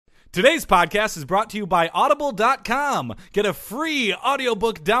Today's podcast is brought to you by Audible.com. Get a free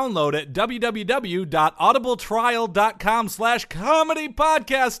audiobook download at www.audibletrial.com/comedy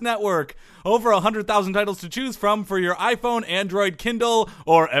podcast network. Over 100,000 titles to choose from for your iPhone, Android, Kindle,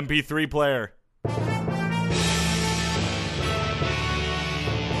 or MP3 player.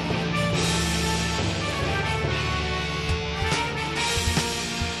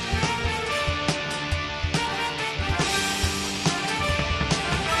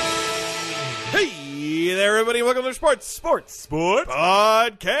 Hey there, everybody. Welcome to the Sports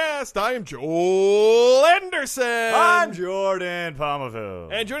Podcast. I am Joel Anderson. I'm Jordan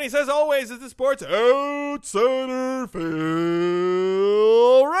Palmaville. And joining us, as always, is the Sports Outsider, Phil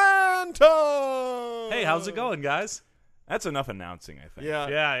Ranta. Hey, how's it going, guys? That's enough announcing, I think.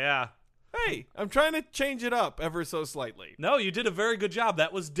 Yeah. Hey, I'm trying to change it up ever so slightly. No, you did a very good job.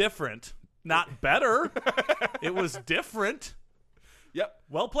 That was different. Not better. It was different. Yep.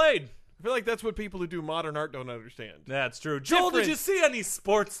 Well played. I feel like that's what people who do modern art don't understand. That's true. Joel, did you see any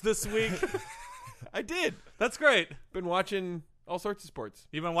sports this week? I did. That's great. Been watching all sorts of sports.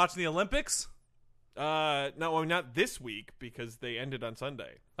 You've been watching the Olympics? Not this week because they ended on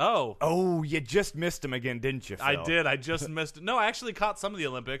Sunday. Oh, you just missed him again, didn't you, Phil? I did. I just missed it. No, I actually caught some of the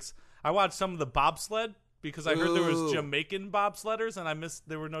Olympics. I watched some of the bobsled because I heard there was Jamaican bobsledders, and I didn't see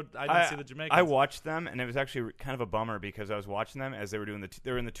the Jamaicans. I watched them, and it was actually kind of a bummer because I was watching them as they were doing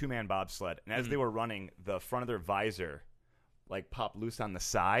they were in the two-man bobsled, and as they were running, the front of their visor popped loose on the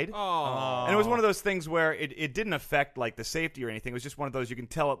side. Oh. And it was one of those things where it didn't affect the safety or anything. It was just one of those you can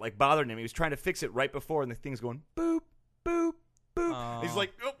tell it bothered him. He was trying to fix it right before, and the thing's going boop, boop, boop. Oh. He's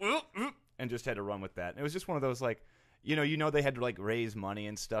like, and just had to run with that. And it was just one of those they had to raise money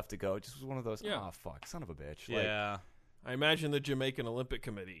and stuff to go. It just was one of those, oh, fuck, son of a bitch. Yeah. I imagine the Jamaican Olympic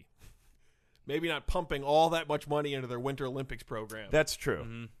Committee maybe not pumping all that much money into their Winter Olympics program. That's true.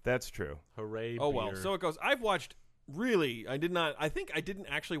 Mm-hmm. That's true. Hooray, Oh, beer. well, so it goes. I've watched, I think I didn't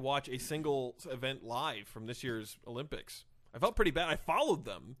actually watch a single event live from this year's Olympics. I felt pretty bad. I followed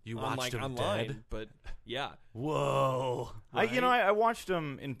them. You watched them online, dead? but yeah. Whoa. Right? I watched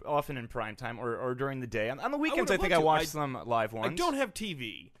them often in prime time or during the day. On the weekends, I think I watched them live once. I don't have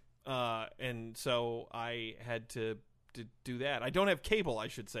TV, and so I had to do that. I don't have cable, I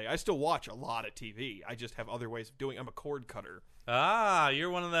should say. I still watch a lot of TV. I just have other ways of doing it. I'm a cord cutter. Ah, you're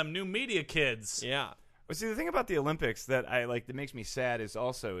one of them new media kids. Yeah. But see, the thing about the Olympics that that makes me sad is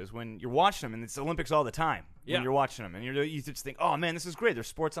when you're watching them, and it's Olympics all the time. When you're watching them, and you just think, oh man, this is great. There's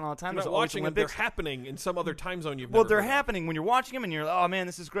sports on all the time. You're There's not watching them. Olympics. They're happening in some other time zone you've Well, never they're heard of. happening when you're watching them, and you're, oh man,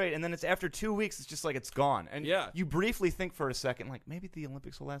 this is great. And then it's after 2 weeks, it's just it's gone. And you briefly think for a second, maybe the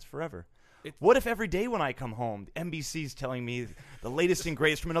Olympics will last forever. What if every day when I come home, NBC's telling me the latest and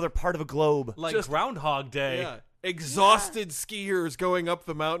greatest from another part of a globe? Like just Groundhog Day. Yeah. Exhausted skiers going up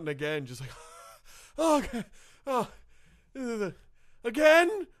the mountain again, just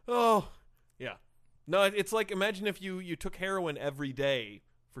again? Oh. Yeah. No, it's imagine if you took heroin every day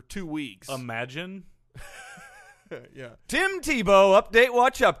for 2 weeks. Imagine. Yeah. Tim Tebow, update,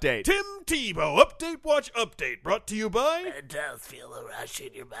 watch, update. Tim Tebow, update, watch, update. Brought to you by... It does feel a rush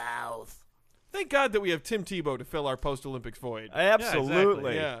in your mouth. Thank God that we have Tim Tebow to fill our post-Olympics void.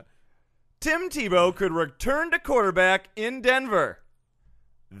 Absolutely. Yeah. Tim Tebow could return to quarterback in Denver.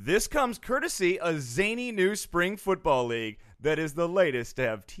 This comes courtesy a zany new spring football league that is the latest to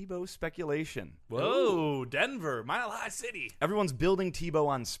have Tebow speculation. Whoa, Denver, Mile High City. Everyone's building Tebow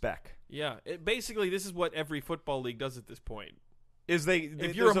on spec. Yeah. Basically, this is what every football league does at this point. If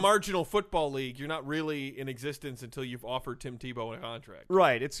you're a marginal football league, you're not really in existence until you've offered Tim Tebow a contract.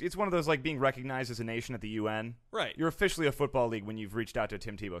 Right. It's one of those being recognized as a nation at the UN. Right. You're officially a football league when you've reached out to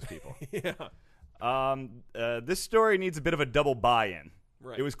Tim Tebow's people. Yeah. This story needs a bit of a double buy-in.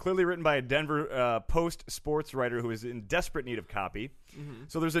 Right. It was clearly written by a Denver Post sports writer who is in desperate need of copy. Mm-hmm.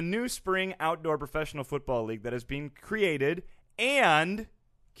 So there's a new spring outdoor professional football league that has been created and,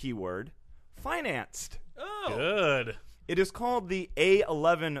 keyword, financed. Oh. Good. It is called the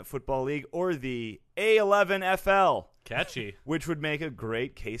A11 Football League or the A11FL. Catchy. Which would make a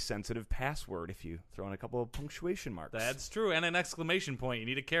great case-sensitive password if you throw in a couple of punctuation marks. That's true. And an exclamation point. You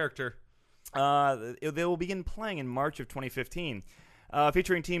need a character. They will begin playing in March of 2015,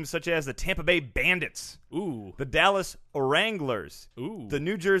 featuring teams such as the Tampa Bay Bandits, the Dallas Wranglers, the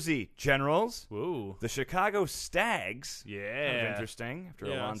New Jersey Generals, the Chicago Stags. Yeah. Kind of interesting. After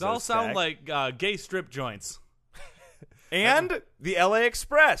Alonzo These all sound Stag. like gay strip joints. And the LA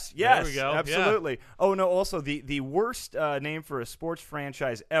Express. Yes, there we go. Absolutely. Yeah. Oh, no, also the worst name for a sports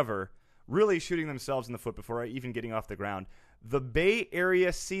franchise ever, really shooting themselves in the foot before even getting off the ground, the Bay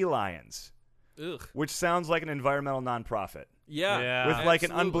Area Sea Lions. Ugh. Which sounds like an environmental nonprofit. Yeah. with like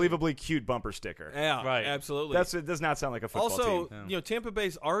an unbelievably cute bumper sticker. Yeah, Right. absolutely. It does not sound like a football Also, team. Tampa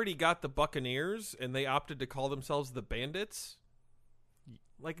Bay's already got the Buccaneers, and they opted to call themselves the Bandits.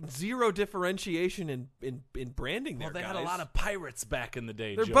 Like zero differentiation in branding there. Well, they had guys. a lot of pirates back in the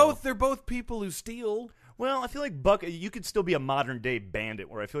day. They're Joe. both people who steal. Well, I feel like you could still be a modern day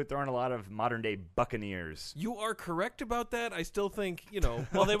bandit, where I feel like there aren't a lot of modern day buccaneers. You are correct about that. I still think,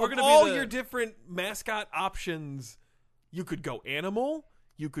 Well, they were of gonna be all the- your different mascot options, you could go animal,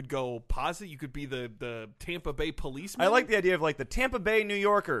 you could go posse, you could be the Tampa Bay policeman. I like the idea of like the Tampa Bay New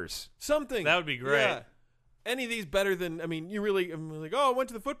Yorkers. something. That would be great. Yeah. Any of these better than, you really, I'm like, oh, I went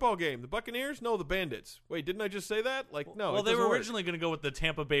to the football game. The Buccaneers? No, the Bandits. Wait, didn't I just say that? Like, no. Well, it they were doesn't work. originally going to go with the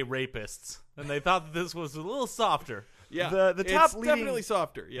Tampa Bay Rapists, and they thought that this was a little softer. Yeah. The top it's leading- definitely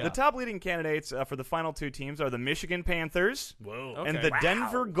softer. Yeah. The top leading candidates for the final two teams are the Michigan Panthers Whoa. and Okay. the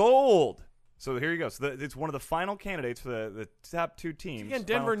Denver Gold. So here you go. So it's one of the final candidates for the top two teams. Again,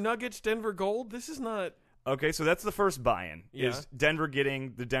 Denver Nuggets, Denver Gold. This is not. Okay, so that's the first buy-in. Yeah. Is Denver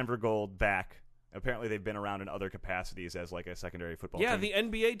getting the Denver Gold back? Apparently, they've been around in other capacities as like a secondary football Yeah, team.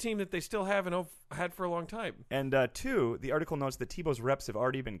 the NBA team that they still have and have had for a long time. And two, the article notes that Tebow's reps have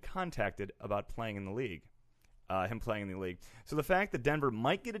already been contacted about playing in the league. Him playing in the league. So the fact that Denver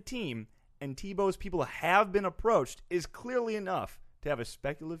might get a team and Tebow's people have been approached is clearly enough to have a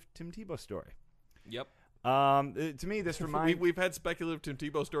speculative Tim Tebow story. Yep. To me, this reminds. We've had speculative Tim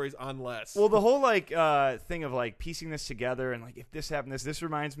Tebow stories on less. Well, the whole like thing of like piecing this together and like if this happened, this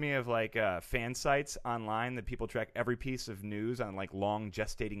reminds me of like fan sites online that people track every piece of news on like long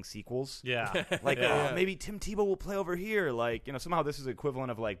gestating sequels. Yeah. Like Yeah. maybe Tim Tebow will play over here. Like somehow this is equivalent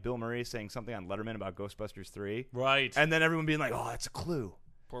of like Bill Murray saying something on Letterman about Ghostbusters 3, Right. and then everyone being like, "Oh, that's a clue."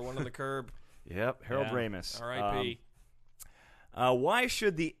 Pour one on the curb. Yep, Harold Yeah. Ramis. R.I.P. Why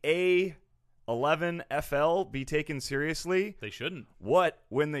should the A11FL be taken seriously? They shouldn't. What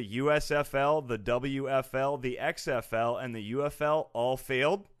when the USFL, the WFL, the XFL, and the UFL all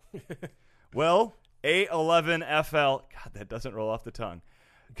failed? Well, A11FL, God, that doesn't roll off the tongue.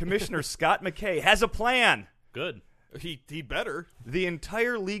 Commissioner Scott McKay has a plan. Good. He better. The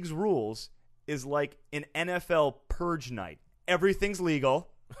entire league's rules is like an NFL purge night. Everything's legal.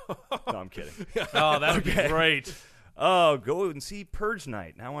 No, I'm kidding. Oh, that would be great. Oh, go and see Purge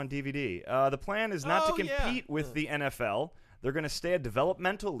Night now on DVD. The plan is not to Oh, yeah. compete with the NFL. They're going to stay a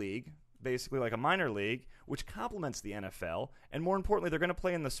developmental league, basically like a minor league, which complements the NFL. And more importantly, they're going to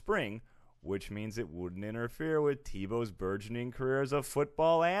play in the spring, which means it wouldn't interfere with Tebow's burgeoning career as a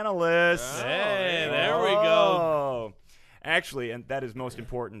football analyst. Hey, there we go. Oh. Actually, and that is most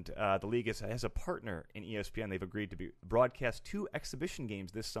important, the league has a partner in ESPN. They've agreed to broadcast 2 exhibition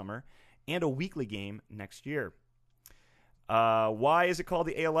games this summer and a weekly game next year. Why is it called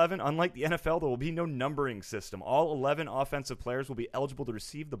the A11? Unlike the NFL, there will be no numbering system. All 11 offensive players will be eligible to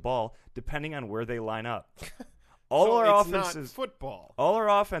receive the ball depending on where they line up. All our it's offenses, not football. all our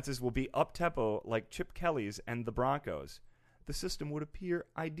offenses will be up tempo like Chip Kelly's and the Broncos. The system would appear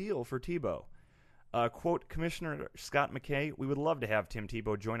ideal for Tebow. Quote Commissioner Scott McKay, "We would love to have Tim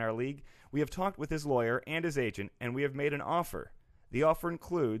Tebow join our league. We have talked with his lawyer and his agent, and we have made an offer. The offer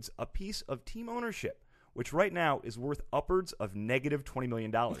includes a piece of team ownership, which right now is worth upwards of negative $20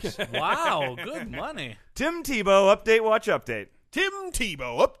 million. Wow, good money. Tim Tebow, update, watch, update. Tim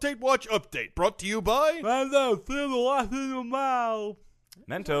Tebow, update, watch, update. Brought to you by.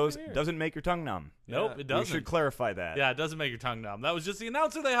 Mentos doesn't make your tongue numb. Nope, it We doesn't. should clarify that. Yeah, it doesn't make your tongue numb. That was just the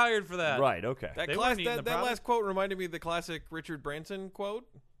announcer they hired for that. Right, okay. That, They class, weren't eating that, the that product. last quote reminded me of the classic Richard Branson quote,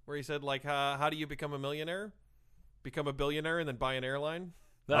 where he said, like, how do you become a millionaire? Become a billionaire and then buy an airline?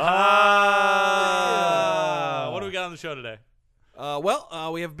 What do we got on the show today?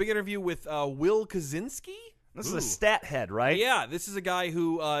 We have a big interview with Will Kaczynski. This is a stat head, right? Yeah, this is a guy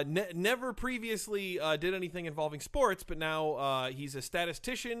who never previously did anything involving sports, but now he's a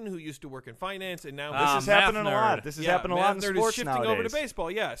statistician who used to work in finance, and now This is math happening a nerd. lot. This is happening a lot in math nerd sports is shifting nowadays. over to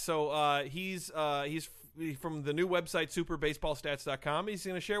baseball. Yeah, so he's from the new website superbaseballstats.com. He's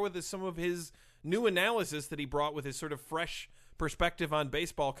going to share with us some of his new analysis that he brought with his sort of fresh perspective on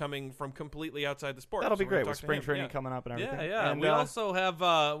baseball coming from completely outside the sport. That'll be So we're gonna great with talk to spring him. training Yeah. coming up and everything. Yeah. And, We also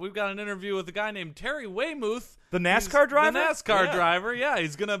have we've got an interview with a guy named Terry Waymuth. The NASCAR driver? The NASCAR Yeah. driver. Yeah,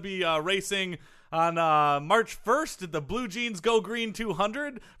 he's going to be racing On March 1st at the Blue Jeans Go Green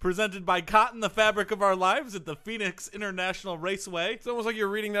 200, presented by Cotton, the Fabric of Our Lives at the Phoenix International Raceway. It's almost like you're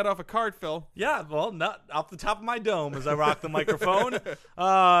reading that off a card, Phil. Yeah, well, not off the top of my dome as I rock the microphone.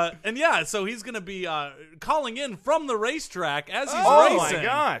 And yeah, so he's going to be calling in from the racetrack as he's racing. Oh my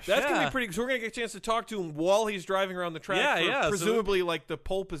gosh. That's going to be pretty. So we're going to get a chance to talk to him while he's driving around the track. Yeah. Presumably like the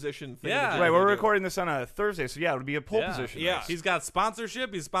pole position thing. Yeah. Right, we're recording this on a Thursday, so yeah, it'll be a pole position. Yeah. race. He's got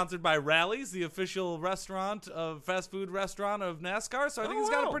sponsorship. He's sponsored by Rally's, the official fast food restaurant of NASCAR. So I think he's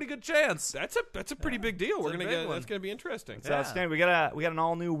got a pretty good chance. That's a pretty big deal. We're gonna get. That's gonna be interesting. It's outstanding. We got an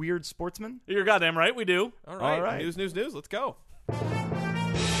all new weird sportsman. You're goddamn right, we do. All right. All right. News. Let's go.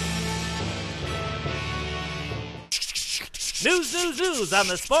 News on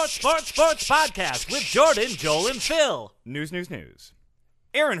the Sports Podcast with Jordan, Joel, and Phil. News.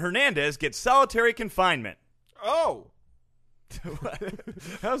 Aaron Hernandez gets solitary confinement. Oh.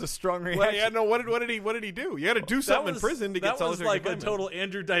 That was a strong reaction. Well, yeah, no. What did he do? You got to do something in prison to get solitary like confinement. a total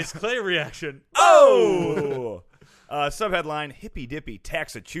Andrew Dice Clay reaction. Oh! Subheadline, Hippy Dippy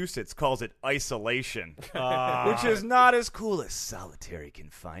Taxachusetts calls it isolation, which is not as cool as solitary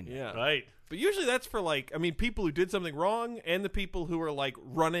confinement. Yeah. Right. But usually that's for people who did something wrong and the people who are like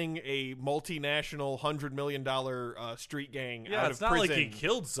running a multinational $100 million street gang Yeah, out it's of not prison. like he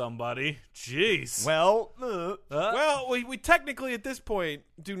killed somebody. Jeez. Well, Well, we technically at this point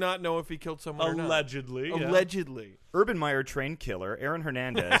do not know if he killed someone allegedly. or not. Yeah. Allegedly. Urban Meyer trained killer Aaron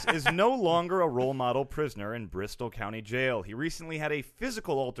Hernandez is no longer a role model prisoner in Bristol County Jail. He recently had a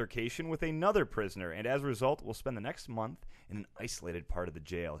physical altercation with another prisoner, and as a result will spend the next month in an isolated part of the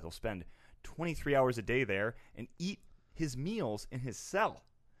jail. He'll spend 23 hours a day there and eat his meals in his cell.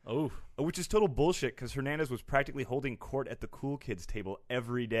 Oh. Which is total bullshit because Hernandez was practically holding court at the cool kids table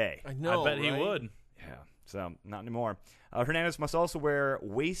every day. I know. I bet he right? would. Yeah, so not anymore. Hernandez must also wear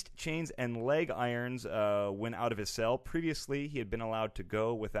waist chains and leg irons when out of his cell. Previously, he had been allowed to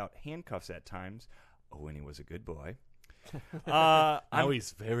go without handcuffs at times. Oh, and he was a good boy. Now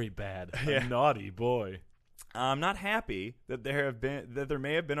he's very bad. A naughty boy. I'm not happy that there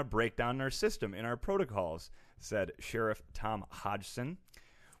may have been a breakdown in our system, in our protocols, said Sheriff Tom Hodgson.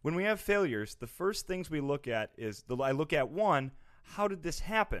 When we have failures, the first things we look at I look at one, how did this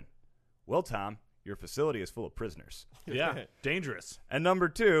happen? Well, Tom, your facility is full of prisoners. Yeah, dangerous. And number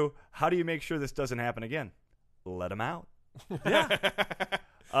two, how do you make sure this doesn't happen again? Let them out.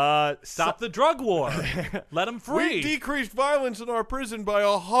 Stop the drug war. Let them free. We decreased violence in our prison by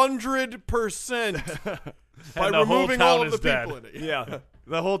 100%. By And the whole removing town all of is the dead. people in it. Yeah,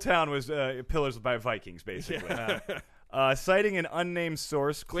 the whole town was pillars by Vikings, basically. Citing an unnamed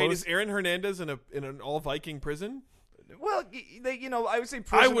source. Wait, is Aaron Hernandez in an all Viking prison? Well, I would say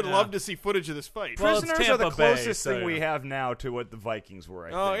I would love to see footage of this fight. Well, it's prisoners are the Tampa Bay, closest so thing we yeah. have now to what the Vikings were,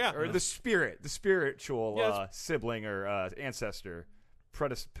 I Oh, think. yeah. Or the spiritual Yes. sibling or ancestor.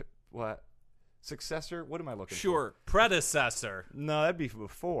 Successor? What am I looking for? Sure. Predecessor. No, that'd be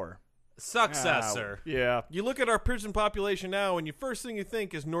before. Successor. Yeah. You look at our prison population now, and the first thing you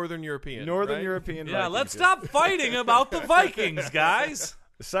think is Northern European. Northern right? European Yeah, Vikings. let's stop fighting about the Vikings, guys.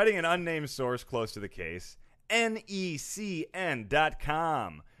 Citing an unnamed source close to the case,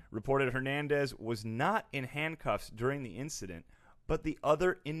 NECN.com reported Hernandez was not in handcuffs during the incident, but the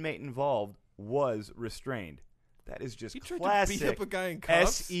other inmate involved was restrained. That is just He tried to classic beat up a guy in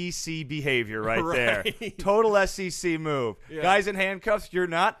cuffs? SEC behavior right Right. there. Total SEC move. Yeah. Guys in handcuffs, you're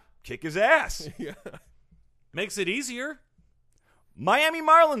not. Kick his ass. Yeah. Makes it easier. Miami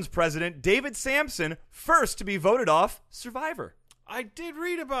Marlins president David Sampson, first to be voted off Survivor. I did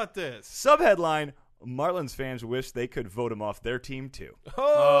read about this. Subheadline, Marlins fans wish they could vote him off their team too.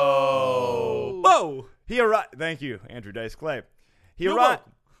 Oh. Whoa. He arrived. Thank you, Andrew Dice Clay. He You're arrived.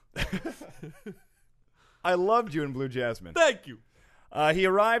 I loved you in Blue Jasmine. Thank you. He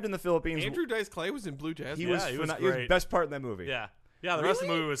arrived in the Philippines. Andrew Dice Clay was in Blue Jasmine. He Yeah, was he was he was great. best part in that movie. Yeah. Yeah, the rest of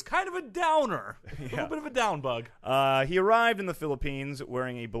the movie was kind of a downer. A little bit of a down bug. He arrived in the Philippines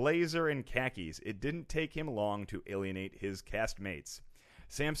wearing a blazer and khakis. It didn't take him long to alienate his castmates.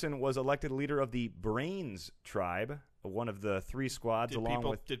 Sampson was elected leader of the Brains tribe, one of the three squads,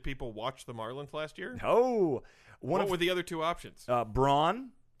 Did people watch the Marlins last year? One What were the other two options? Brawn,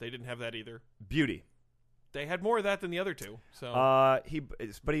 They didn't have that either. Beauty. They had more of that than the other two. So He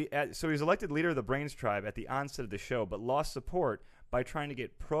was elected leader of the Brains tribe at the onset of the show, but lost support by trying to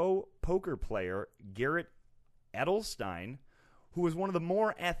get pro poker player Garrett Edelstein, who was one of the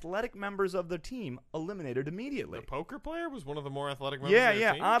more athletic members of the team, eliminated immediately. The poker player was one of the more athletic members of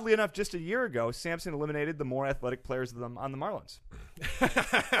the team? Oddly enough, just a year ago, Sampson eliminated the more athletic players on the Marlins.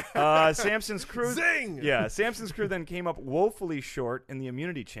 Sampson's crew... Zing! Yeah, Sampson's crew then came up woefully short in the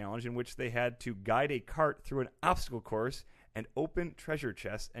immunity challenge, in which they had to guide a cart through an obstacle course and open treasure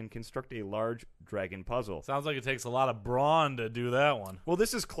chests and construct a large dragon puzzle. Sounds like it takes a lot of brawn to do that one. Well,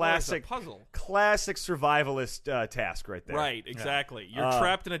 this is classic puzzle. Classic survivalist task right there. Right, exactly. You're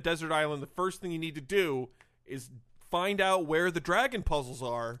trapped in a desert island. The first thing you need to do is find out where the dragon puzzles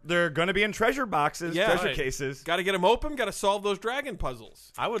are. They're going to be in treasure boxes, treasure cases. Got to get them open, got to solve those dragon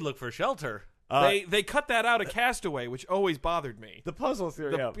puzzles. I would look for shelter. They cut that out of Castaway, which always bothered me. The puzzle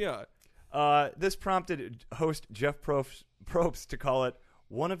theory, yeah. This prompted host Jeff Probst to call it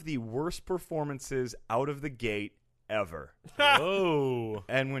one of the worst performances out of the gate ever. Oh.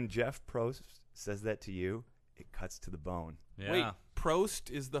 And when Jeff Probst says that to you, it cuts to the bone. Yeah. Wait,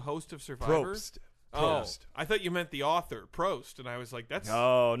 Prost is the host of Survivor? Probst. Oh, I thought you meant the author, Prost, and I was like, that's...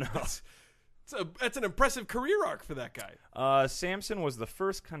 Oh, no. That's an impressive career arc for that guy. Sampson was the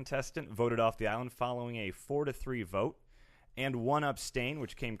first contestant voted off the island following a 4-3 vote, and one abstain,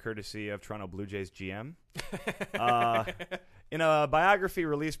 which came courtesy of Toronto Blue Jays GM. In a biography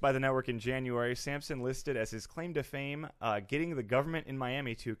released by the network in January, Sampson listed as his claim to fame getting the government in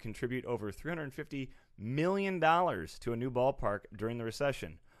Miami to contribute over $350 million to a new ballpark during the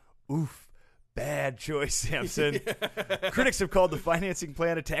recession. Oof. Bad choice, Sampson. Critics have called the financing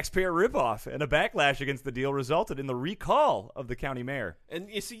plan a taxpayer ripoff, and a backlash against the deal resulted in the recall of the county mayor. And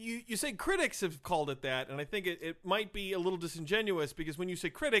you see, you say critics have called it that, and I think it might be a little disingenuous, because when you say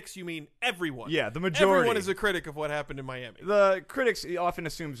critics, you mean everyone. Yeah, the majority. Everyone is a critic of what happened in Miami. The critics often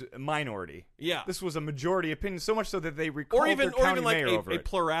assumes minority. Yeah. This was a majority opinion, so much so that they recalled their county mayor over it. A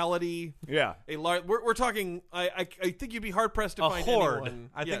plurality. Yeah. We're talking, I think you'd be hard-pressed to find horde.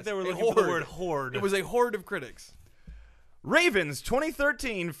 anyone. I think they were looking for the word horde. It was a horde of critics. Ravens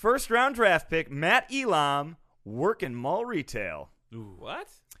 2013 first-round draft pick Matt Elam working mall retail. Ooh. What?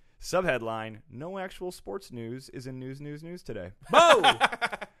 Subheadline: No actual sports news is in news today. Boom!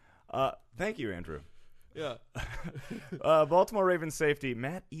 Thank you, Andrew. Yeah. Baltimore Ravens safety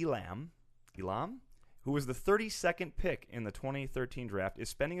Matt Elam, who was the 32nd pick in the 2013 draft, is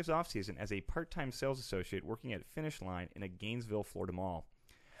spending his offseason as a part-time sales associate working at Finish Line in a Gainesville, Florida mall.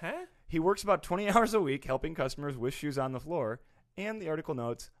 Huh? He works about 20 hours a week helping customers with shoes on the floor, and the article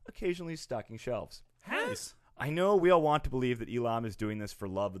notes, occasionally stocking shelves. Nice. I know we all want to believe that Elam is doing this for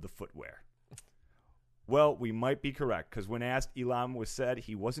love of the footwear. Well, we might be correct, because when asked, Elam said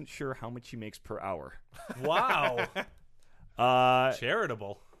he wasn't sure how much he makes per hour. Wow.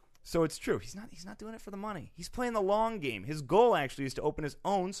 Charitable. So it's true. He's not doing it for the money. He's playing the long game. His goal actually is to open his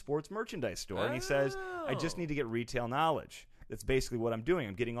own sports merchandise store, and he says, I just need to get retail knowledge. That's basically what I'm doing.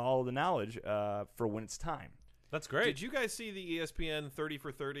 I'm getting all of the knowledge for when it's time. That's great. Did you guys see the ESPN 30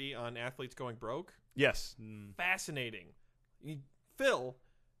 for 30 on athletes going broke? Yes. Fascinating. Phil,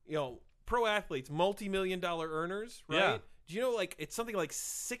 pro athletes, multi-million-dollar earners, right? Yeah. Do you know, it's something like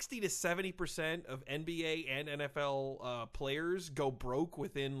 60 to 70% of NBA and NFL players go broke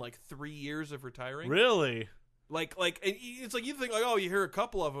within 3 years of retiring? Really? It's like you think, you hear a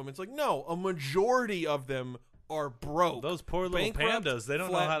couple of them. It's like, no, a majority of them are broke. Those poor little Bankrupt, pandas, they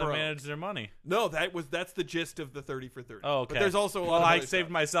don't know how to manage their money. No, that's the gist of the 30 for 30. Oh, okay. But there's also a lot well, of I other saved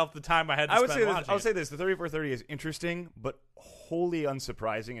stuff. myself the time I had to spend watching I would say this. The 30 for 30 is interesting, but wholly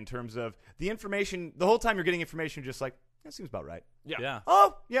unsurprising in terms of the information. The whole time you're getting information just like, that seems about right. Yeah.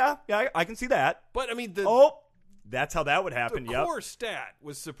 Oh, yeah, I can see that. But, I mean, that's how that would happen. The core stat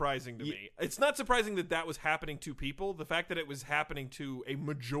was surprising to me. It's not surprising that was happening to people. The fact that it was happening to a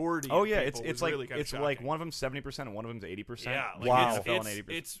majority of people it's was really kind of shocking. Like one of them 70% and one of them's 80%. Yeah, wow.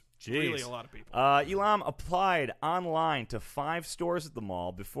 It's really a lot of people. Elam applied online to 5 stores at the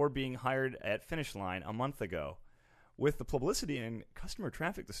mall before being hired at Finish Line a month ago. With the publicity and customer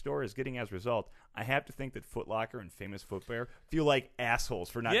traffic the store is getting as a result, I have to think that Foot Locker and Famous Footwear feel like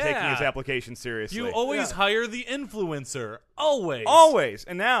assholes for not taking his application seriously. You always hire the influencer. Always. Always.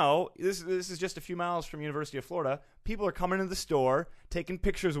 And now, this is just a few miles from University of Florida. People are coming to the store, taking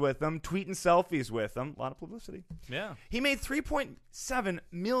pictures with them, tweeting selfies with them. A lot of publicity. Yeah. He made $3.7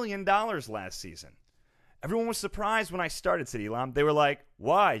 million last season. Everyone was surprised when I started, said Elam. They were like,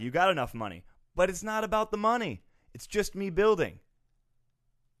 why? You got enough money. But it's not about the money. It's just me building.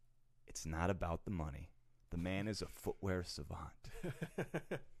 It's not about the money. The man is a footwear savant.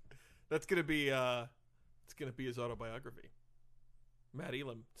 That's gonna be his autobiography. Matt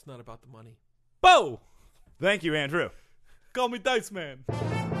Elam. It's not about the money. Bo! Thank you, Andrew. Call me Dice Man.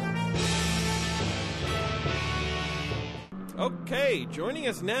 Okay, joining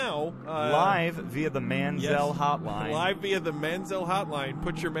us now. Live via the Manziel hotline. Live via the Manziel hotline.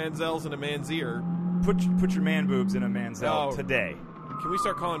 Put your Manzels in a man's ear. Put your man boobs in a Manziel today. Can we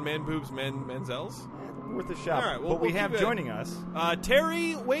start calling man boobs Manzels? Worth a shot. All right, well, but we have joining us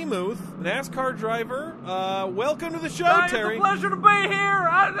Terry Weymouth, NASCAR driver. Welcome to the show, hey, Terry. It's a pleasure to be here.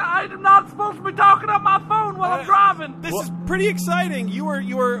 I'm not supposed to be talking on my phone while I'm driving. This is pretty exciting. You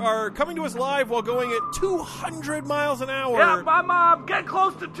are coming to us live while going at 200 miles an hour. Yeah, I'm getting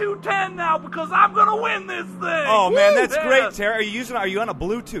close to 210 now because I'm gonna win this thing. Oh man, that's Yeah. great, Terry. Are you on a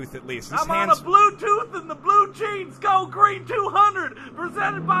Bluetooth at least? I'm on a Bluetooth and the Blue Jeans Go Green 200,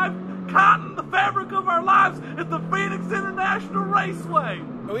 presented by Cotton, the fabric of our lives, at the Phoenix International Raceway.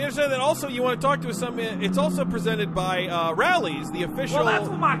 We understand that also you want to talk to us some. It's also presented by Rallies, the official. Well, that's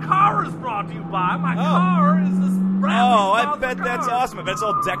what my car is brought to you by. My car is this Rallies. Oh, I bet that's awesome. I bet it's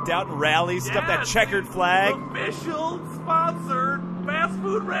all decked out in rallies, stuff, that checkered flag. Official sponsored fast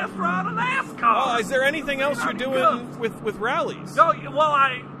food restaurant in NASCAR. Oh, is there anything else you're doing with Rallies? No,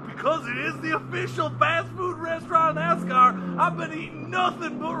 because it is the official fast food restaurant in NASCAR, I've been eating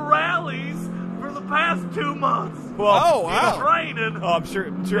nothing but Rallies for the past 2 months. Well, wow. Training. Oh, I'm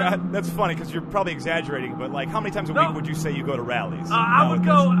sure that's funny because you're probably exaggerating, but like, how many times a week would you say you go to rallies? I would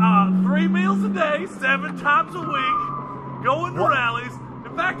go 3 meals a day, 7 times a week, going to rallies.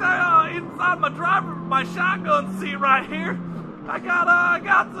 In fact, inside my shotgun seat right here, I got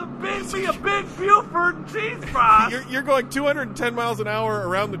a big Buford and cheese fries. You're going 210 miles an hour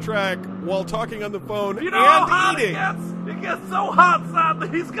around the track while talking on the phone You know how and hot eating. it gets so hot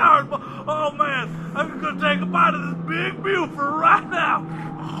inside these cars. Oh man, I'm gonna take a bite of this big Buford right now.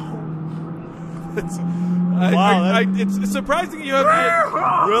 It's surprising you have.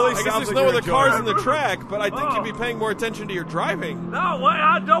 Really? I guess there's no other cars in the track, but I think you'd be paying more attention to your driving. No,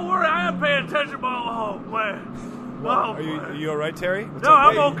 don't worry, I am paying attention. But oh man. Are you all right, Terry? No,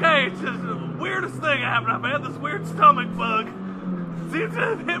 I'm okay. It's just the weirdest thing happened. I've had this weird stomach bug. Seems to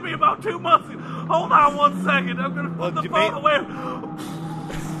have hit me about 2 months ago. Hold on 1 second. I'm going to put the phone away.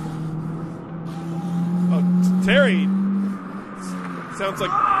 Oh, Terry. Sounds like...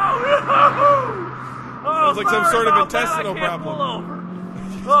 sounds like some sort of intestinal problem.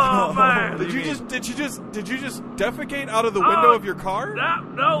 Oh man! Did you just defecate out of the window of your car? No, I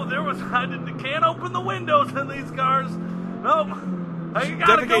can't open the windows in these cars. No, you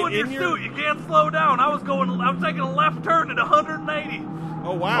gotta go in your suit. You can't slow down. I was taking a left turn at 180.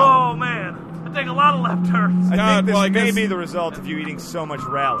 Oh wow! Oh man, I take a lot of left turns. I think this may be the result of you eating so much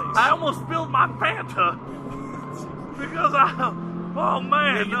rallies. I almost spilled my Fanta because oh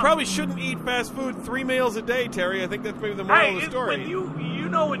man! Yeah, you probably shouldn't eat fast food 3 meals a day, Terry. I think that's maybe the moral of the story. When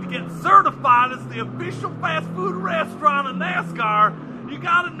when you get certified as the official fast food restaurant in NASCAR, you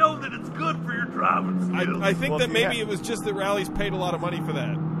got to know that it's good for your driving skills. I think that maybe it was just that Rallies paid a lot of money for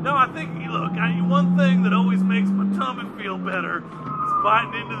that. No, I think one thing that always makes my tummy feel better is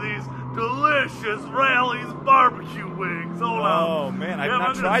biting into these delicious Rallies barbecue wings. Hold on. Oh man, I've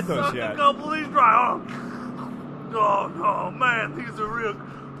not tried those yet. A couple of these dry. Oh man, these are real.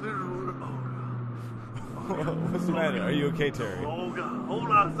 What's the matter? Are you okay, Terry? Oh God! Hold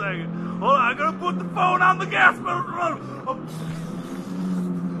on a second. Hold on, I'm gonna put the phone on the gas pedal.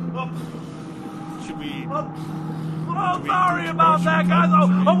 Should we? Sorry about that, guys.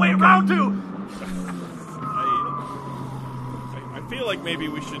 Oh wait, round 2. I feel like maybe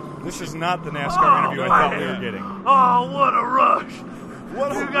we should. This is not the NASCAR interview I thought we were getting. Oh, what a rush!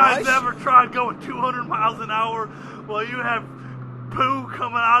 You guys ever tried going 200 miles an hour while you have poo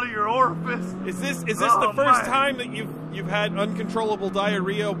coming out of your orifice? Is this the first time that you've had uncontrollable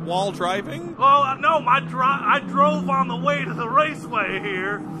diarrhea while driving? Well, no, I drove on the way to the raceway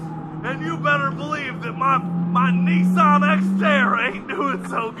here, and you better believe that my Nissan Xterra ain't doing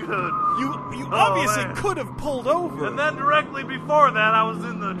so good. You obviously could have pulled over. And then directly before that, I was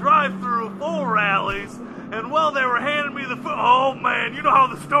in the drive-through full rallies, and while they were handing me the food, oh man, you know how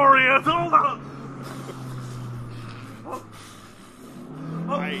the story is. Hold on.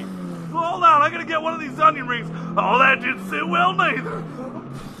 Hold on, I gotta get one of these onion rings. Oh, that didn't sit well neither.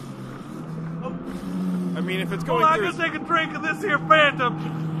 I mean, if it's going I'm through... gonna take a drink of this here Fanta.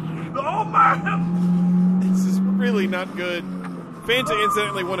 Oh man! This is really not good. Fanta,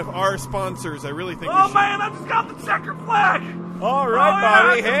 incidentally, one of our sponsors. I really think Oh man, I just got the checkered flag! All right,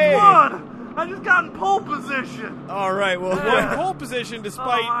 buddy, hey! I just got in pole position. All right, well... You're in pole position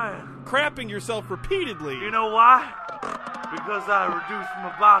despite crapping yourself repeatedly. You know why? Because I reduced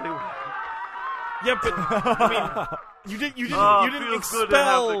my body weight. Yeah, but I mean, you didn't feels expel. Good to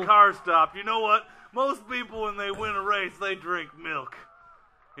have the car stop. You know what? Most people, when they win a race, they drink milk.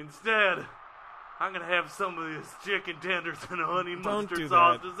 Instead, I'm gonna have some of this chicken tenders and a honey Don't mustard do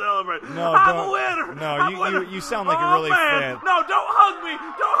sauce that. to celebrate. No, I'm don't. a winner. No, I'm a winner. you sound like oh, a really man. fat. No, don't hug me.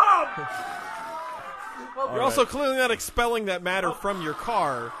 Don't hug. You're also clearly not expelling that matter from your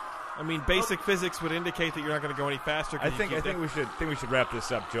car. I mean, basic physics would indicate that you're not going to go any faster. I think we should wrap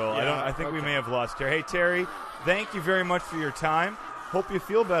this up, Joel. Yeah, I think we may have lost Terry. Hey, Terry, thank you very much for your time. Hope you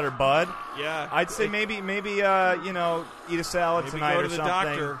feel better, bud. Yeah, I'd say maybe eat a salad maybe tonight go or to the something.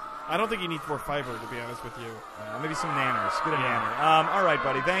 doctor. I don't think you need more fiber, to be honest with you. Maybe some nanners. Good nanner. All right,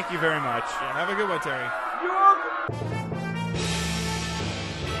 buddy. Thank you very much. Yeah, have a good one, Terry.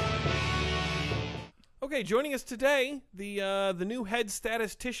 Okay, joining us today, the new head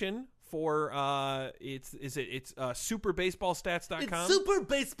statistician for it's superbaseballstats.com. It's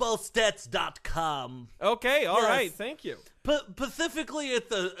superbaseballstats.com. Okay, all Yes. right, thank you. Specifically,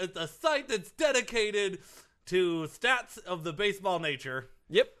 it's a site that's dedicated to stats of the baseball nature.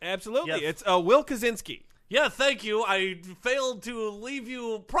 Yep, absolutely. Yes. It's Will Kaczynski. Yeah, thank you. I failed to leave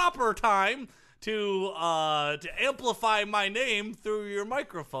you proper time to amplify my name through your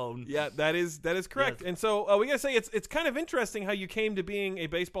microphone. Yeah, that is correct. Yes. And so we gotta say it's kind of interesting how you came to being a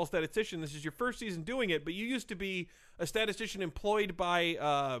baseball statistician. This is your first season doing it, but you used to be a statistician employed by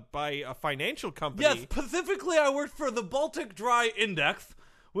a financial company. Yes, specifically, I worked for the Baltic Dry Index,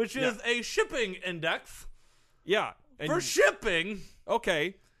 which is a shipping index Yeah. And for shipping.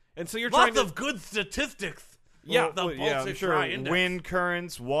 okay. And so you're Lots trying to of good statistics. Yeah, the well, yeah, Baltic I'm sure Dry Index. wind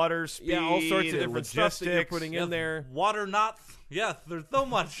currents, water speed, yeah, all sorts of different logistics. stuff that you're putting in there. Water knots. Yes, there's so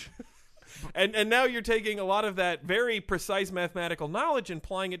much. And now you're taking a lot of that very precise mathematical knowledge and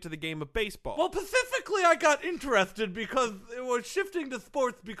applying it to the game of baseball. Well, specifically, I got interested because it was shifting to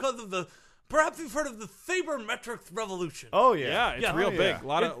sports because of the. Perhaps you've heard of the sabermetrics revolution. Oh yeah, it's real Oh, big. yeah. A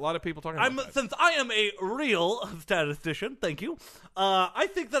lot of people talking about that. Since I am a real statistician, thank you. I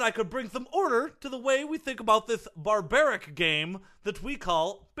think that I could bring some order to the way we think about this barbaric game that we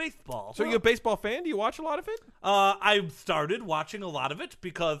call baseball. So you're a baseball fan? Do you watch a lot of it? I started watching a lot of it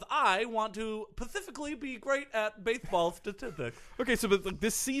because I want to specifically be great at baseball statistics. Okay, so but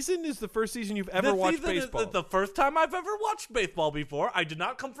this season is the first season you've ever This watched season baseball. is the first time I've ever watched baseball before. I did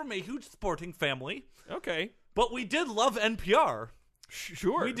not come from a huge sporting family, Okay, but we did love NPR.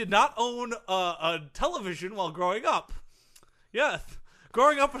 sure. We did not own a television while growing up. Yes.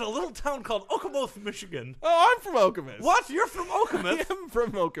 Growing up in a little town called Okemos, Michigan. Oh, I'm from Okemos. What? You're from Okemos? I'm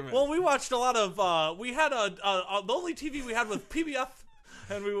from Okemos. Well, we watched a lot of, we had the only TV we had was PBS,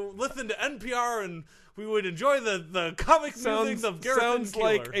 and we listened to NPR, and we would enjoy the comic musings of Garrison sounds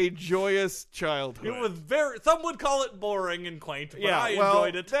like Keillor. a joyous childhood. It was some would call it boring and quaint, but yeah, I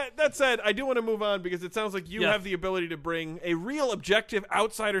enjoyed it. That said, I do want to move on because it sounds like you Yes. have the ability to bring a real objective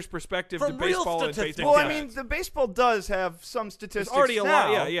outsider's perspective From to real baseball and statistics. baseball. Well, I Yeah. mean, the baseball does have some statistics already a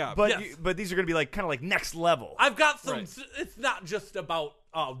now, lot, yeah. But Yes. but these are going to be kind of like next level. I've got some. Right. It's not just about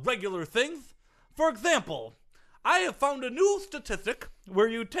regular things. For example, I have found a new statistic where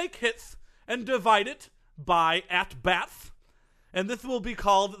you take hits and divide it by at-bats, and this will be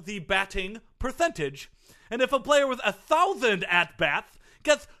called the batting percentage. And if a player with 1,000 at-bats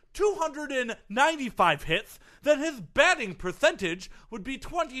gets 295 hits, then his batting percentage would be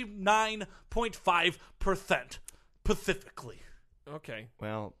 29.5% specifically. Okay,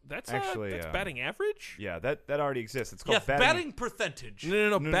 Well, that's actually that's batting average. Yeah, that already exists. It's called Yes, batting percentage.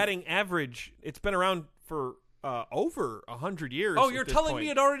 No, batting average. It's been around for over 100 years. Oh, at you're this telling point.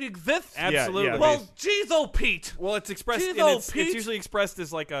 me it already exists? Absolutely. Yeah, Well, geez, oh, Pete. Well, it's expressed. Jeez, and oh, it's Pete. usually expressed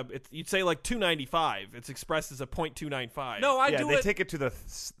as like you'd say like 295. It's expressed as a .295. No, I yeah, do they it. take it to the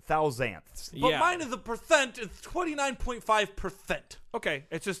thousandths. But yeah. mine is a percent. It's 29.5%. Okay,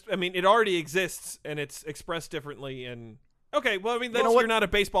 it's just. I mean, it already exists and it's expressed differently. And okay, well, I mean, that's know what- you're not a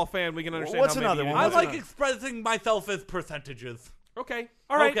baseball fan. We can understand. What's how maybe another you one? I didn't- What's like expressing myself as percentages. Okay,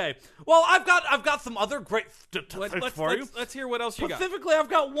 all right. Okay. Well, I've got some other great statistics for you. Let's hear what else you got. Specifically, I've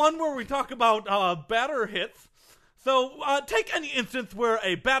got one where we talk about batter hits. So take any instance where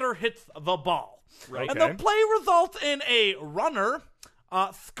a batter hits the ball. Right. And Okay. the play results in a runner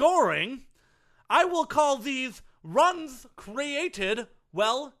scoring. I will call these runs created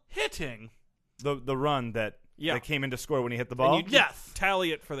while hitting. The run that came in to score when he hit the And ball. you Yes.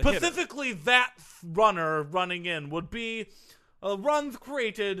 tally it for the hitter. Specifically, that runner running in would be runs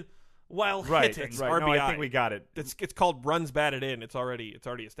created while right, hitting. right. No, I RBI. think we got it. It's called runs batted in. It's already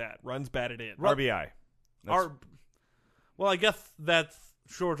a stat. Runs batted in. RBI. That's- Well, I guess that's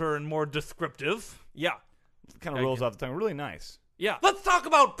shorter and more descriptive. Yeah. kind of rolls off the tongue. Really nice. Yeah. Let's talk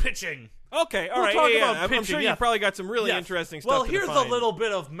about pitching. Okay. All We'll right. talk yeah, about I'm pitching, sure yes. you've probably got some really Yes. interesting stuff. Well, to here's define. a little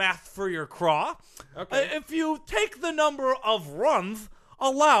bit of math for your craw. Okay. If you take the number of runs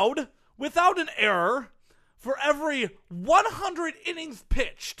allowed without an error for every 100 innings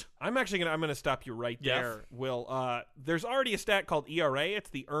pitched. I'm gonna stop you right there, Will. There's already a stat called ERA.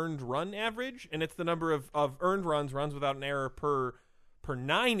 It's the earned run average, and it's the number of earned runs without an error per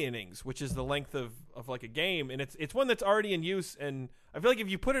 9 innings, which is the length of like a game, and it's one that's already in use. And I feel like if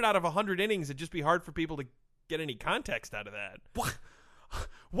you put it out of 100 innings, it'd just be hard for people to get any context out of that.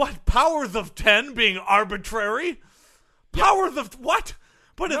 What? Powers of 10 being arbitrary? Powers of what?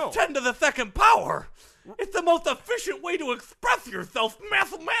 But it's 10 to the second power. It's the most efficient way to express yourself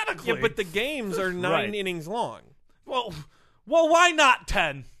mathematically. Yeah, but the games are 9 innings long. Well, why not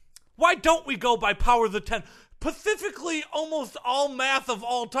 10? Why don't we go by powers of 10? Specifically, almost all math of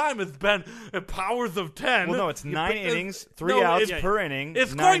all time has been powers of 10. Well, no, it's 9 innings, 3 outs per inning.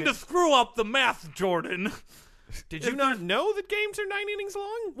 It's going to screw up the math, Jordan. Did you not know that games are 9 innings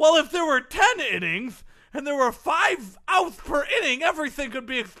long? Well, if there were 10 innings and there were 5 outs per inning, everything could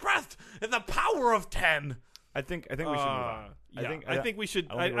be expressed in the power of 10. I think we should move on. Yeah, I think we should.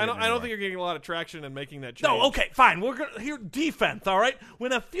 I don't think you're getting a lot of traction in making that change. No, okay, fine. We're gonna here defense. All right.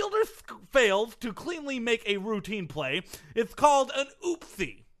 When a fielder fails to cleanly make a routine play, it's called an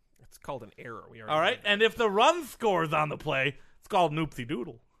oopsie. It's called an error. All right. And if the run scores on the play, it's called an oopsie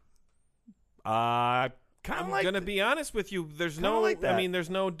doodle. I'm gonna be honest with you. There's there's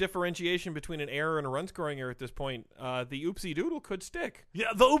no differentiation between an error and a run scoring error at this point. The oopsie doodle could stick. Yeah,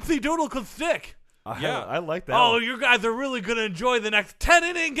 the oopsie doodle could stick. I like that. Oh, you guys are really going to enjoy the next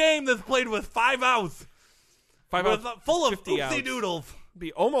 10-inning game that's played with 5 outs. 5 outs, full of oopsie outs. Doodles.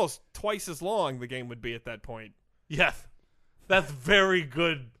 Be almost twice as long the game would be at that point. Yes. That's very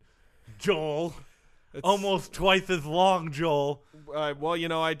good, Joel. Almost twice as long, Joel.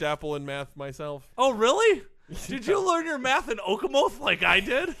 Well, I dabble in math myself. Oh, really? Did you learn your math in Okemos like I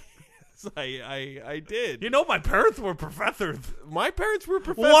did? I did. My parents were professors. My parents were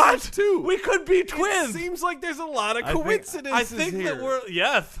professors too. We could be twins. It seems like there's a lot of coincidences I think here. that we're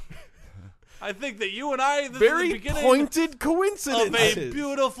I think that you and I very is the beginning pointed coincidences of a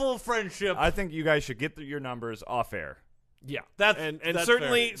beautiful friendship. I think you guys should get your numbers off air. Yeah, that's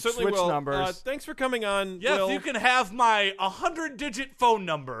certainly Switch Will. numbers. Thanks for coming on. Yes, Will. you can have my 100-digit phone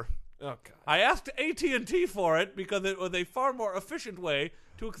number. Oh God! I asked AT&T for it because it was a far more efficient way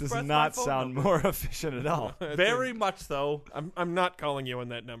to express Does not my phone sound number. more efficient at all. Very much so. I'm not calling you on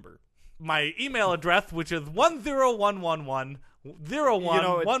that number. My email address, which is 10111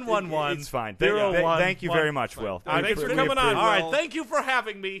 01111. It's fine. Thank you very much, Will. Thanks for coming on. All right, thank you for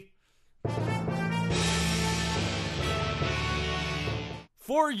having me.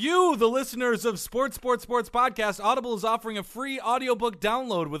 For you, the listeners of Sports Podcast, Audible is offering a free audiobook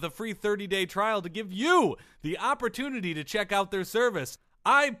download with a free 30-day trial to give you the opportunity to check out their service.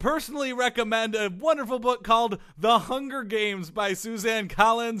 I personally recommend a wonderful book called The Hunger Games by Suzanne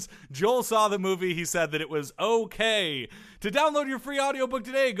Collins. Joel saw the movie. He said that it was okay. To download your free audiobook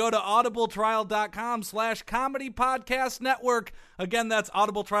today, go to audibletrial.com/comedy podcast network. Again, that's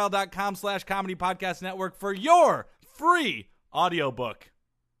audibletrial.com/comedy podcast network for your free audiobook.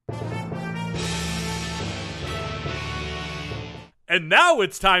 And now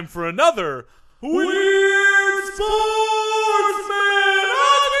it's time for another Weird Sportsman!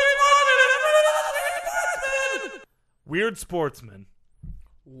 Weird Sportsman.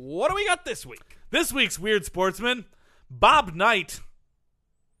 What do we got this week? This week's Weird Sportsman, Bob Knight.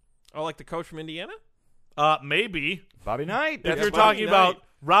 Oh, like the coach from Indiana? Maybe. Bobby Knight. If you're talking about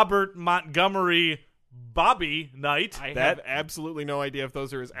Robert Montgomery Bobby Knight. I have absolutely no idea if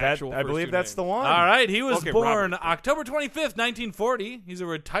those are his actual I believe that's names. the one. All right. He was born Robert. October 25th, 1940. He's a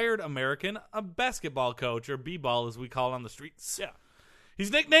retired American, a basketball coach, or B-ball as we call it on the streets. Yeah. He's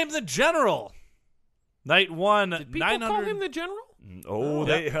nicknamed the General. Knight won Did people 900. call him the General?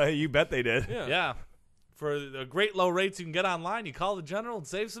 Oh, you bet they did. Yeah. For the great low rates you can get online, you call the General and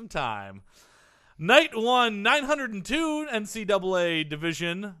save some time. Knight won 902 NCAA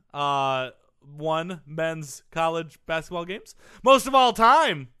Division one men's college basketball games, most of all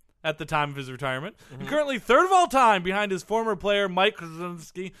time at the time of his retirement. And currently third of all time behind his former player Mike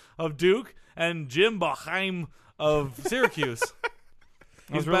Krzyzewski of Duke and Jim Boeheim of Syracuse.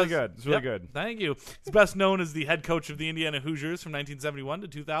 He's really good. He's really good. Thank you. He's best known as the head coach of the Indiana Hoosiers from 1971 to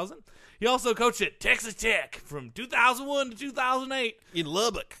 2000. He also coached at Texas Tech from 2001 to 2008 in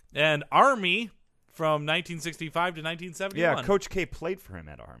Lubbock and Army from 1965 to 1971. Yeah, Coach K played for him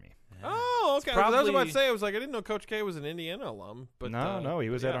at Army. Oh, okay. I was about to say, I was like, I didn't know Coach K was an Indiana alum. But no, he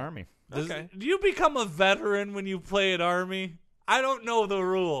was at Army. Do you become a veteran when you play at Army? I don't know the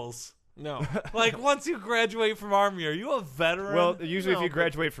rules. No. Like, once you graduate from Army, are you a veteran? Well, usually No, if you but-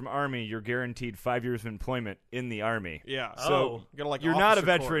 graduate from Army, you're guaranteed 5 years of employment in the Army. Yeah. So you gotta, like, you're not a officer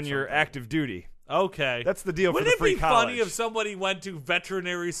corps or veteran, you're something. active duty. okay. That's the deal Wouldn't for the free it be college. funny if somebody went to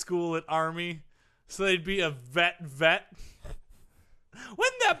veterinary school at Army? So they'd be a vet.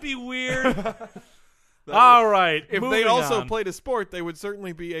 Wouldn't that be weird? All right. If moving they also on. played a sport, they would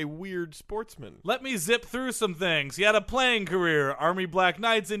certainly be a weird sportsman. Let me zip through some things. He had a playing career. Army Black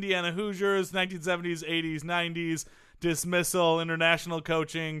Knights, Indiana Hoosiers, 1970s, 80s, 90s, dismissal, international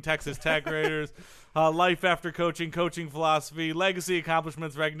coaching, Texas Tech Raiders, life after coaching, coaching philosophy, legacy,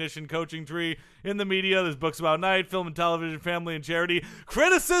 accomplishments, recognition, coaching tree, in the media. There's books about night, film and television, family and charity,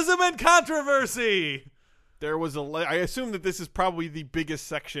 criticism and controversy. There was I assume that this is probably the biggest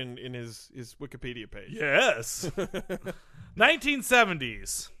section in his Wikipedia page. Yes.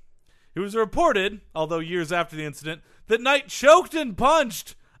 1970s. It was reported, although years after the incident, that Knight choked and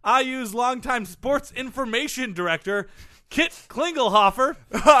punched IU's longtime sports information director, Kit Klingelhofer,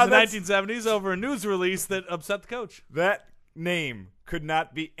 in the 1970s over a news release that upset the coach. That name could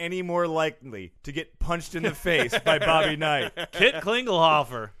not be any more likely to get punched in the face by Bobby Knight. Kit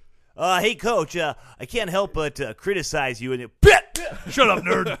Klingelhofer. Hey, Coach, I can't help but criticize you. And Shut up,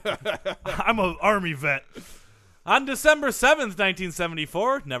 nerd. I'm an Army vet. On December 7th,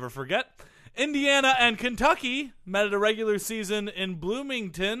 1974, never forget, Indiana and Kentucky met at a regular season in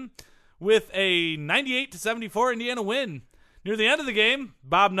Bloomington with a 98-74 Indiana win. Near the end of the game,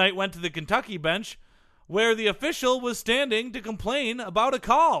 Bob Knight went to the Kentucky bench where the official was standing to complain about a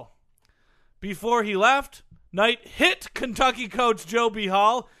call. Before he left, Knight hit Kentucky coach Joe B.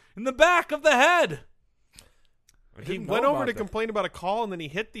 Hall in the back of the head. He went over to complain about a call and then he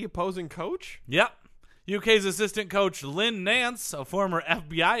hit the opposing coach? Yep. UK's assistant coach Lynn Nance, a former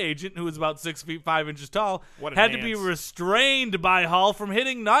FBI agent who was about 6'5" tall, What a had to be Nance. restrained by Hall from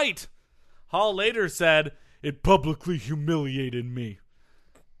hitting Knight. Hall later said, "It publicly humiliated me."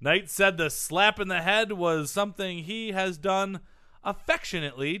 Knight said the slap in the head was something he has done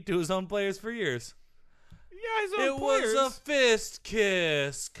affectionately to his own players for years. Yeah, his own It players. was a fist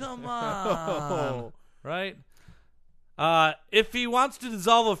kiss. Come on. Right? If he wants to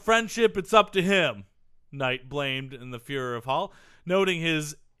dissolve a friendship, it's up to him, Knight blamed in the furor of Hall, noting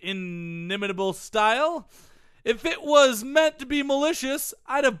his inimitable style. If it was meant to be malicious,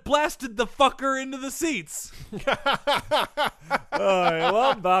 I'd have blasted the fucker into the seats. I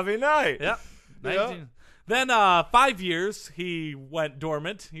love Bobby Knight. Yep. 19. Then 5 years, he went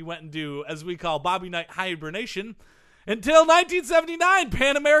dormant. He went into, as we call, Bobby Knight hibernation. Until 1979,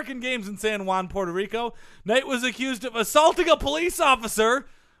 Pan American Games in San Juan, Puerto Rico. Knight was accused of assaulting a police officer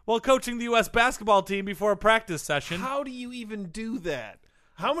while coaching the U.S. basketball team before a practice session. How do you even do that?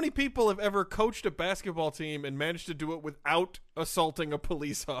 How many people have ever coached a basketball team and managed to do it without assaulting a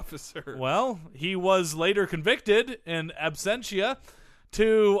police officer? Well, he was later convicted in absentia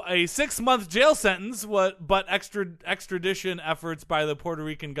to a 6-month jail sentence, but extradition efforts by the Puerto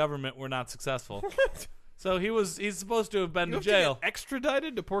Rican government were not successful. So he's supposed to have been You to have jail. to get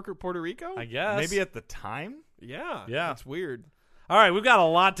extradited to Puerto Rico? I guess. Maybe at the time? Yeah. Yeah. That's weird. All right, we've got a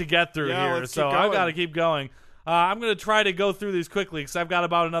lot to get through Yeah, here, let's so keep I've going. got to keep going. I'm going to try to go through these quickly because I've got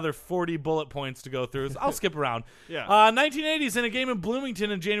about another 40 bullet points to go through. So I'll skip around. Yeah. 1980s, in a game in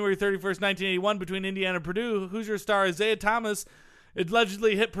Bloomington on January 31st, 1981, between Indiana and Purdue, Hoosier star Isaiah Thomas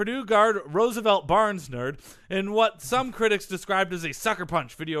allegedly hit Purdue guard Roosevelt Barnes, nerd, in what some critics described as a sucker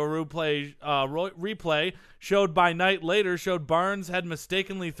punch. Video replay showed by Knight later showed Barnes had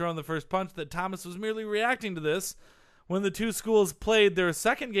mistakenly thrown the first punch, that Thomas was merely reacting to this. When the two schools played their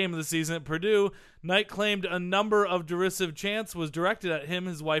second game of the season at Purdue, Knight claimed a number of derisive chants was directed at him,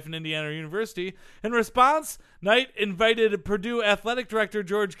 his wife, and Indiana University. In response, Knight invited Purdue athletic director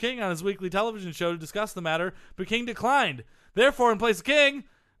George King on his weekly television show to discuss the matter, but King declined. Therefore, in place of King,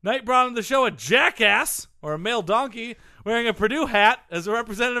 Knight brought on the show a jackass, or a male donkey, wearing a Purdue hat as a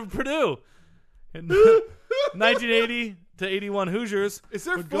representative of Purdue. In 1980 to 81 Hoosiers Is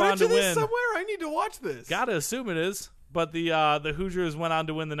there would go on footage to of this win. somewhere? I need to watch this. Gotta assume it is. But the Hoosiers went on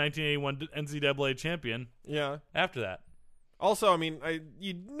to win the 1981 NCAA champion Yeah. after that. Also, I mean,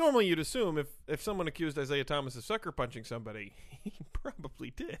 you'd assume if someone accused Isaiah Thomas of sucker punching somebody, he probably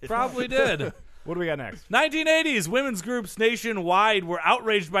did. Probably did. What do we got next? 1980s, women's groups nationwide were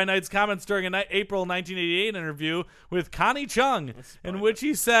outraged by Knight's comments during an April 1988 interview with Connie Chung, in which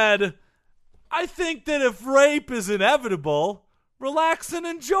he said, "I think that if rape is inevitable, relax and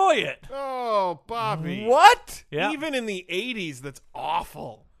enjoy it." Oh, Bobby. What? Yeah. Even in the 80s, that's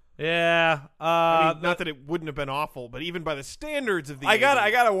awful. Yeah. I mean, not that it wouldn't have been awful, but even by the standards of the I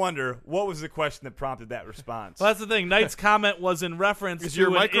gotta wonder, what was the question that prompted that response? Well, that's the thing. Knight's comment was in reference Is to your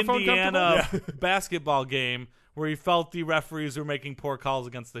an microphone Indiana basketball game where he felt the referees were making poor calls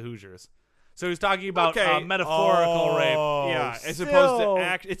against the Hoosiers. So he's talking about metaphorical rape. Yeah, as opposed to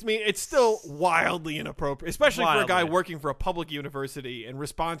act. It's still wildly inappropriate, especially for a guy working for a public university and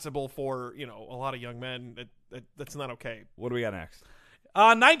responsible for a lot of young men. That's not okay. What do we got next?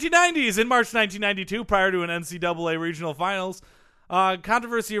 1990s. In March 1992, prior to an NCAA regional finals,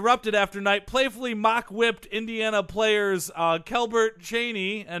 controversy erupted after Knight playfully mock-whipped Indiana players Kelbert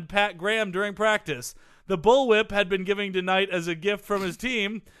Cheney and Pat Graham during practice. The bullwhip had been given to Knight as a gift from his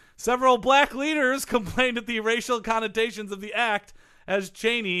team. Several black leaders complained at the racial connotations of the act, as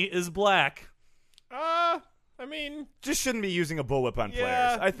Cheney is black. I mean, just shouldn't be using a bullwhip on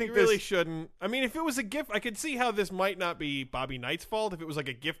players. I think you really shouldn't. I mean, if it was a gift, I could see how this might not be Bobby Knight's fault. If it was like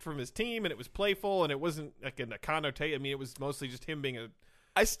a gift from his team and it was playful and it wasn't like a connotation. I mean, it was mostly just him being a.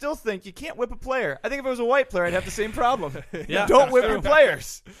 I still think you can't whip a player. I think if it was a white player, I'd have the same problem. Yeah, don't whip your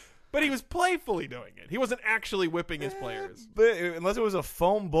players. But he was playfully doing it. He wasn't actually whipping his players. But unless it was a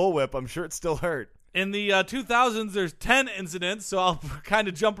foam bullwhip, I'm sure it still hurt. In the 2000s, there's 10 incidents, so I'll kind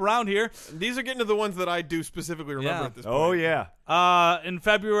of jump around here. These are getting to the ones that I do specifically remember at this point. Oh, yeah. In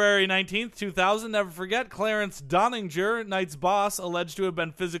February 19th, 2000, never forget, Clarence Donninger, Knight's boss, alleged to have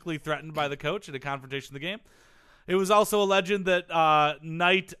been physically threatened by the coach at a confrontation in the game. It was also alleged that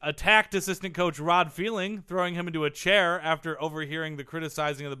Knight attacked assistant coach Rod Feeling, throwing him into a chair after overhearing the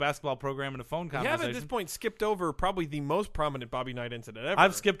criticizing of the basketball program in a phone conversation. You have at this point skipped over probably the most prominent Bobby Knight incident ever.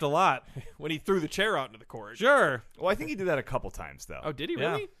 I've skipped a lot. When he threw the chair out into the court. Sure. Well, I think he did that a couple times, though. Oh, did he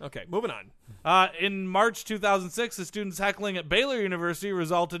really? Yeah. Okay, moving on. In March 2006, a student's heckling at Baylor University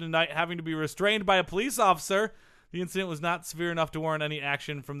resulted in Knight having to be restrained by a police officer. The incident was not severe enough to warrant any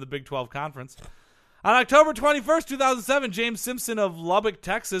action from the Big 12 Conference. On October 21st, 2007, James Simpson of Lubbock,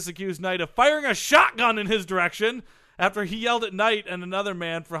 Texas, accused Knight of firing a shotgun in his direction after he yelled at Knight and another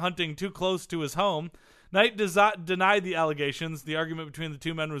man for hunting too close to his home. Knight denied the allegations. The argument between the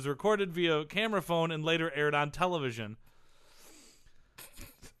two men was recorded via camera phone and later aired on television.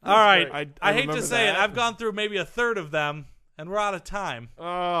 All right. I hate to say it. I've gone through maybe a third of them, and we're out of time.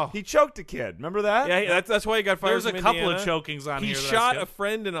 Oh, he choked a kid. Remember that? Yeah, that's why he got fired. There's a couple of chokings on here. He shot a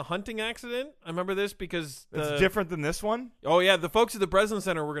friend in a hunting accident. I remember this because it's different than this one. Oh yeah, the folks at the Breslin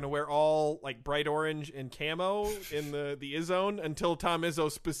Center were going to wear all like bright orange and camo in the Izzone until Tom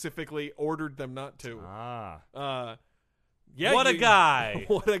Izzo specifically ordered them not to. Yeah, what a guy!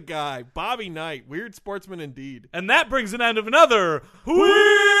 What a guy, Bobby Knight, weird sportsman indeed. And that brings an end of another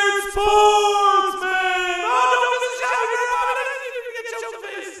Weird Sportsman.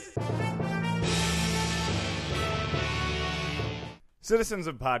 Citizens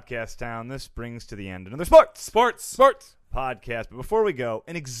of Podcast Town, this brings to the end another sports podcast. But before we go,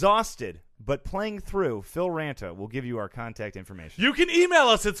 an exhausted but playing through Phil Ranta will give you our contact information. You can email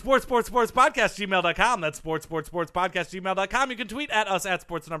us at sportspodcast@gmail.com. That's sportspodcast@gmail.com. You can tweet at us at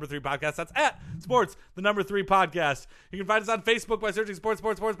sports3podcast. That's at sports3podcast. You can find us on Facebook by searching sports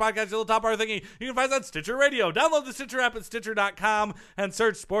podcast. You'll top our thingy. You can find us on Stitcher Radio. Download the Stitcher app at stitcher.com and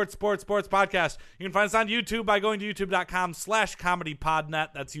search sports podcast. You can find us on YouTube by going to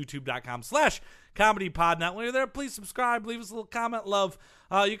youtube.com/comedypodnet. That's youtube.com/comedypodnet. When you're there, please subscribe, leave us a little comment, love.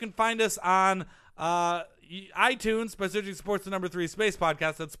 You can find us on iTunes by searching Sports the Number 3 Space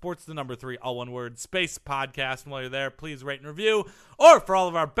Podcast. That's Sports the Number 3, all one word, Space Podcast. And while you're there, please rate and review. Or for all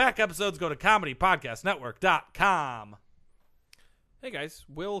of our back episodes, go to comedypodcastnetwork.com. Hey guys,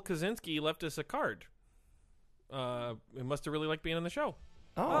 Will Kaczynski left us a card. It must have really liked being on the show.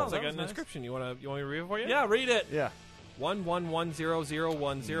 Oh, it's like an inscription. You want me to read it for you? Yeah, read it. Yeah.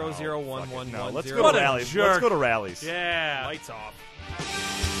 1110010011110. No, let's go to rallies. Let's go to rallies. Yeah. Lights off.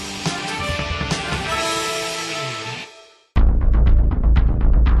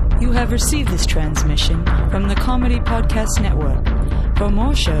 You have received this transmission from the Comedy Podcast Network. For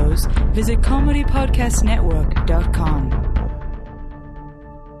more shows, visit comedypodcastnetwork.com.